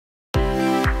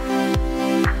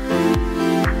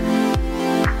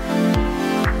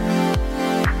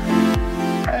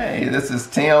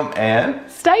Tim and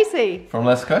Stacy from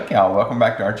Let's Cook, y'all. Welcome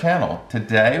back to our channel.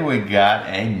 Today we got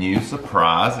a new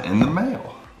surprise in the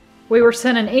mail. We were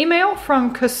sent an email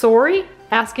from Cosori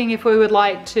asking if we would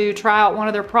like to try out one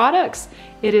of their products.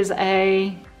 It is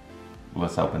a...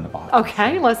 Let's open the box.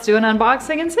 Okay, let's do an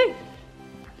unboxing and see.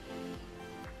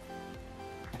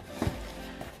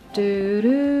 Do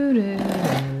do do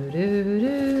do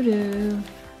do do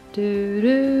do do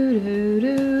do do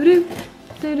do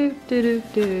do do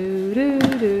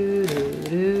do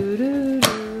do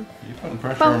do. You're putting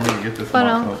pressure on me to get this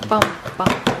box open.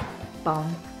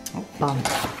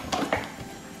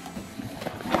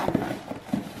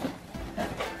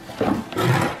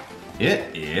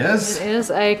 It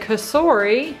is a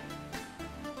Cosori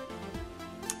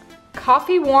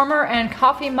coffee warmer and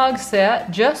coffee mug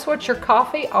set, just what your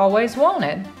coffee always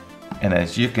wanted. And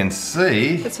as you can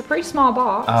see, it's a pretty small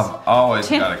box. I've always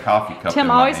got a coffee cup Tim in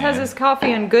my always hand. has his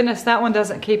coffee, and goodness, that one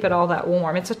doesn't keep it all that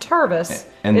warm. It's a Turbis.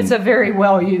 And it's a very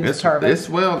well-used Turbis. It's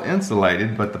well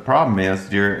insulated, but the problem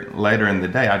is, later in the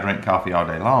day, I drink coffee all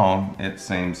day long, it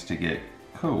seems to get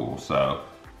cool, so.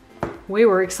 We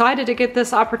were excited to get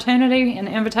this opportunity and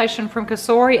invitation from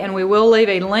Cosori, and we will leave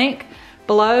a link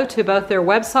below to both their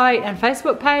website and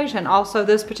Facebook page, and also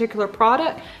this particular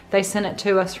product. They sent it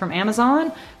to us from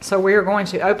Amazon, so we are going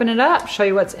to open it up, show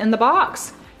you what's in the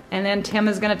box, and then Tim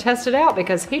is going to test it out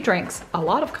because he drinks a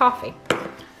lot of coffee.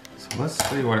 So let's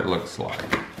see what it looks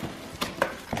like.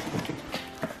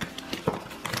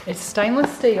 It's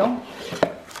stainless steel.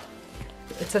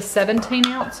 It's a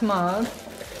 17-ounce mug.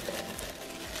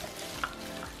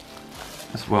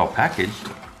 It's well packaged.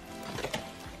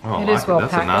 Oh, it is well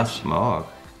packaged. That's a nice mug.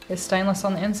 It's stainless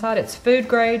on the inside. It's food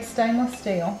grade stainless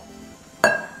steel.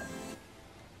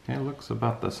 It looks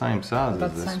about the same size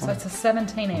as this one. So it's a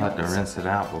 17 ounce. I'll have to rinse it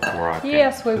out before I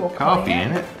put coffee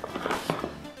in it.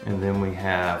 And then we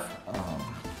have,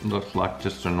 looks like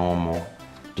just a normal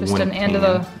just an end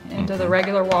of the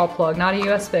regular wall plug, not a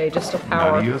USB, just a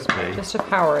power. Not a USB. Just a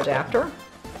power adapter.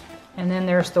 And then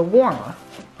there's the warmer.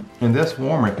 And this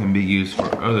warmer can be used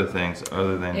for other things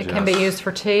other than It can be used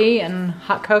for tea and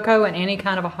hot cocoa and any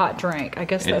kind of a hot drink. I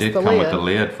guess that's the lid. It did come with the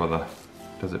lid for the...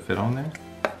 Does it fit on there?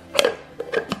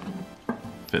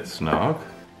 Fits snug.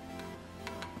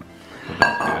 So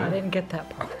that's good. I didn't get that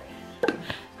part.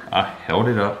 I held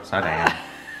it upside down.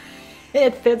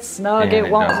 It fits snug. It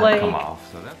won't leak. Come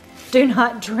off, so Do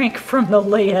not drink from the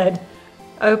lid.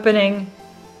 Opening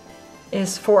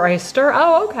is for a stir.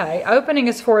 Oh, okay. Opening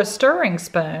is for a stirring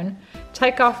spoon.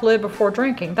 Take off lid before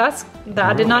drinking.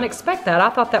 I did not expect that. I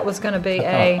thought that was going to be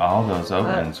all those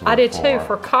openings were I did too,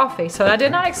 for coffee. So I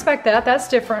did not expect that. That's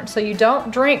different. So you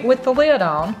don't drink with the lid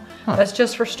on. That's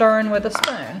just for stirring with a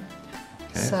spoon.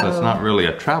 Okay, so it's not really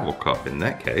a travel cup in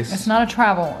that case. It's not a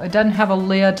travel. It doesn't have a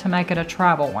lid to make it a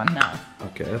travel one, no.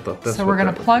 Okay, I thought that's So we're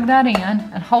going to plug that in.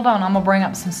 And hold on, I'm going to bring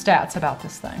up some stats about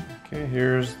this thing. Okay,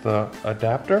 here's the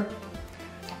adapter.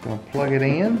 I'm going to plug it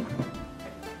in.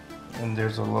 And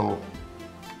there's a little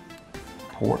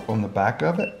port on the back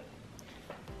of it.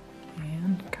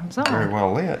 And it comes on. Very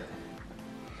well lit.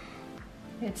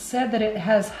 It said that it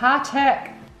has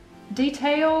high-tech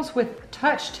details with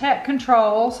touch tech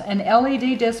controls, an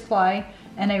LED display,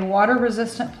 and a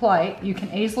water-resistant plate. You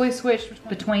can easily switch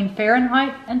between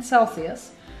Fahrenheit and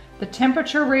Celsius. The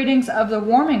temperature readings of the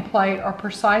warming plate are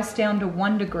precise down to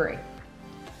 1 degree.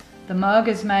 The mug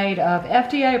is made of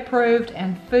FDA-approved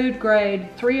and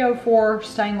food-grade 304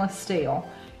 stainless steel.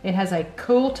 It has a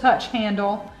cool touch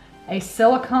handle, a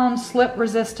silicone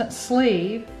slip-resistant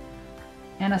sleeve,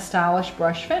 and a stylish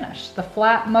brush finish. The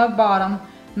flat mug bottom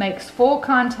makes full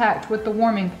contact with the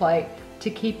warming plate to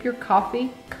keep your coffee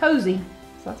cozy.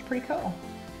 So that's pretty cool.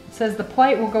 It says the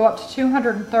plate will go up to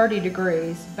 230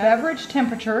 degrees. Beverage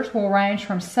temperatures will range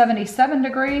from 77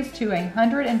 degrees to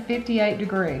 158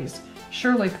 degrees.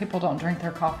 Surely people don't drink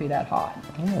their coffee that hot.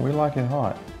 Oh, we like it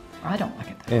hot. I don't like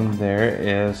it that hot. And there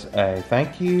is a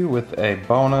thank you with a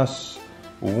bonus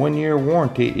 1-year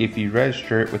warranty if you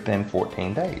register it within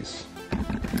 14 days.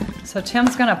 So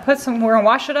Tim's gonna we're gonna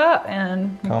wash it up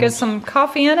and get some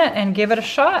coffee in it and give it a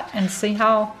shot and see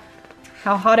how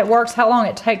hot it works, how long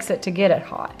it takes it to get it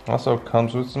hot. Also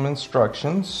comes with some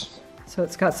instructions. So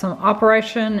it's got some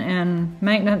operation and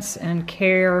maintenance and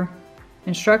care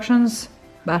instructions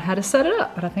about how to set it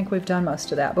up, but I think we've done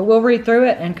most of that. But we'll read through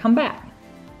it and come back.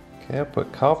 Okay, I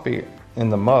put coffee in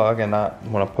the mug, and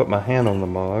when I put my hand on the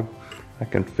mug, I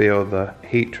can feel the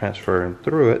heat transferring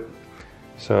through it.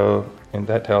 So, and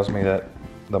that tells me that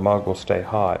the mug will stay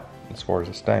hot as far as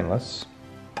the stainless.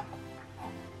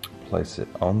 Place it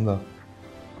on the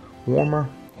warmer,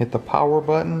 hit the power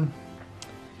button.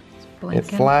 It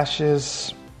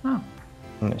flashes. Oh.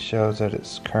 and it shows that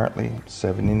it's currently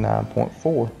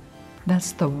 79.4.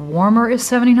 That's the warmer is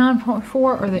 79.4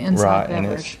 or the inside Right, beverage?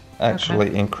 and it's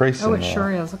actually increasing Oh, it now.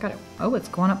 sure is. Look at it. Oh, it's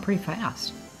going up pretty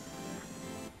fast.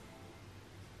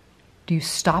 Do you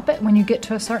stop it when you get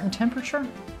to a certain temperature?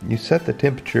 You set the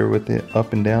temperature with the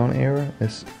up and down arrow.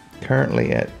 It's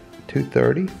currently at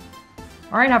 230.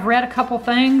 All right, I've read a couple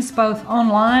things both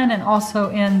online and also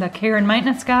in the care and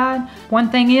maintenance guide. One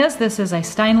thing is this is a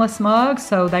stainless mug,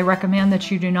 so they recommend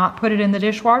that you do not put it in the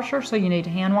dishwasher, so you need to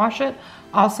hand wash it.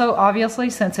 Also, obviously,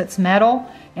 since it's metal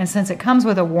and since it comes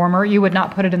with a warmer, you would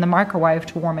not put it in the microwave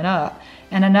to warm it up.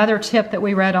 And another tip that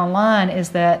we read online is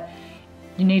that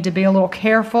you need to be a little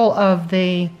careful of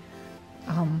the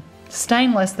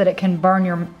stainless, that it can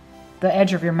burn the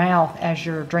edge of your mouth as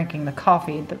you're drinking the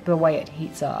coffee, the way it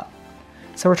heats up.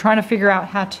 So we're trying to figure out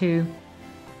how to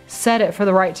set it for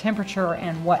the right temperature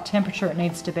and what temperature it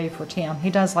needs to be for Tim. He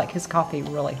does like his coffee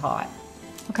really hot.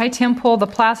 Okay, Tim pulled the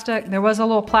plastic. There was a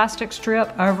little plastic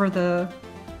strip over the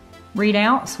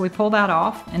readout, so we pulled that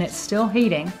off, and it's still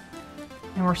heating.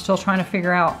 And we're still trying to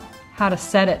figure out how to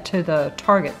set it to the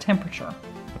target temperature.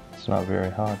 It's not very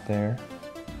hot there.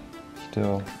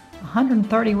 Still.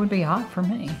 130 would be hot for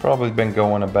me. Probably been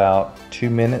going about 2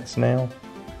 minutes now.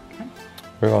 Okay.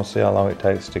 We're gonna see how long it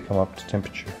takes to come up to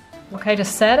temperature. Okay, to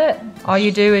set it, all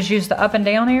you do is use the up and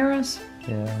down arrows.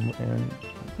 Yeah, and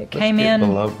It came in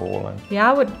below boiling.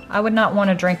 Yeah, I would not want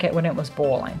to drink it when it was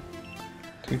boiling.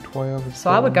 212 is So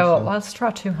I would go, boiling, so let's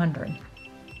try 200.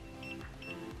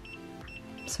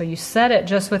 So you set it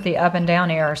just with the up and down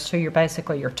arrows to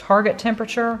basically your target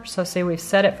temperature. So see, we've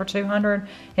set it for 200.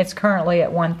 It's currently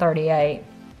at 138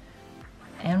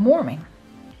 and warming.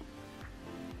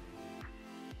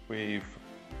 We've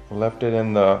left it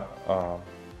in the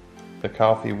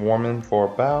coffee warming for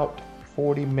about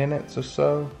 40 minutes or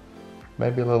so,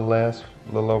 maybe a little less,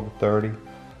 a little over 30.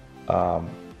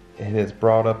 It has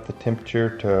brought up the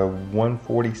temperature to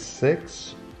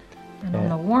 146. And on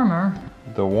the warmer,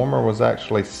 the warmer was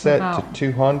actually set to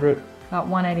 200. About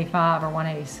 185 or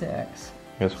 186.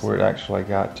 That's where it actually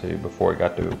got to before it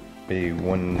got to be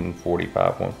 145,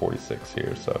 146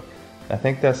 here. So I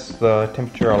think that's the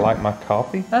temperature I like my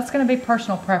coffee. That's going to be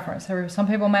personal preference. Some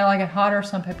people may like it hotter,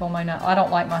 some people may not. I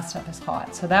don't like my stuff as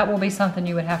hot. So that will be something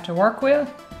you would have to work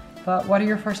with. But what are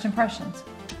your first impressions?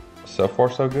 So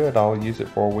far so good. I'll use it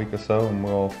for a week or so and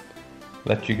we'll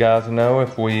let you guys know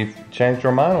if we've changed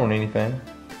our mind on anything.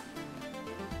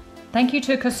 Thank you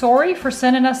to Cosori for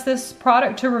sending us this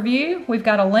product to review. We've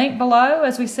got a link below,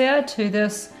 as we said, to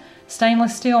this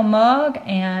stainless steel mug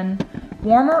and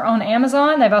warmer on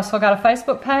Amazon. They've also got a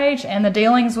Facebook page, and the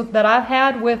dealings that I've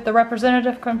had with the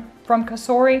representative from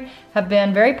Cosori have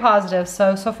been very positive.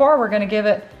 So far we're going to give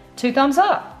it 2 thumbs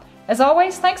up. As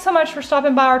always, thanks so much for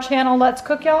stopping by our channel, Let's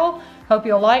Cook Y'all. Hope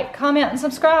you'll like, comment, and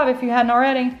subscribe if you hadn't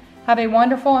already. Have a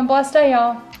wonderful and blessed day,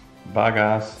 y'all. Bye,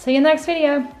 guys. See you in the next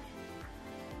video.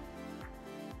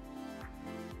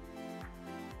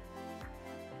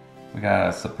 We got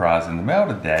a surprise in the mail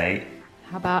today.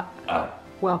 How about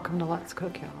welcome to Let's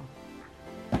Cook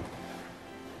Y'all.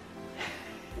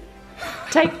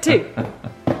 Take 2.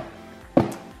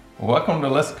 Welcome to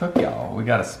Let's Cook Y'all. We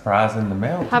got a surprise in the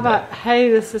mail today. How about,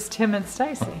 hey, this is Tim and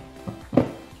Stacy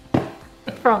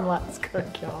from Let's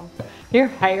Cook Y'all. Your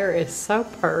hair is so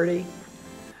pretty.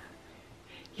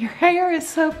 Your hair is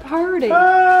so pretty.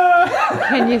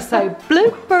 Can you say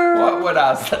blooper? What would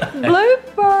I say?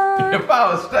 Blooper. If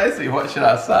I was Stacy, what should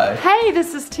I say? Hey,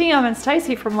 this is Tim and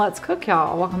Stacy from Let's Cook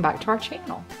Y'all. Welcome back to our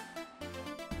channel.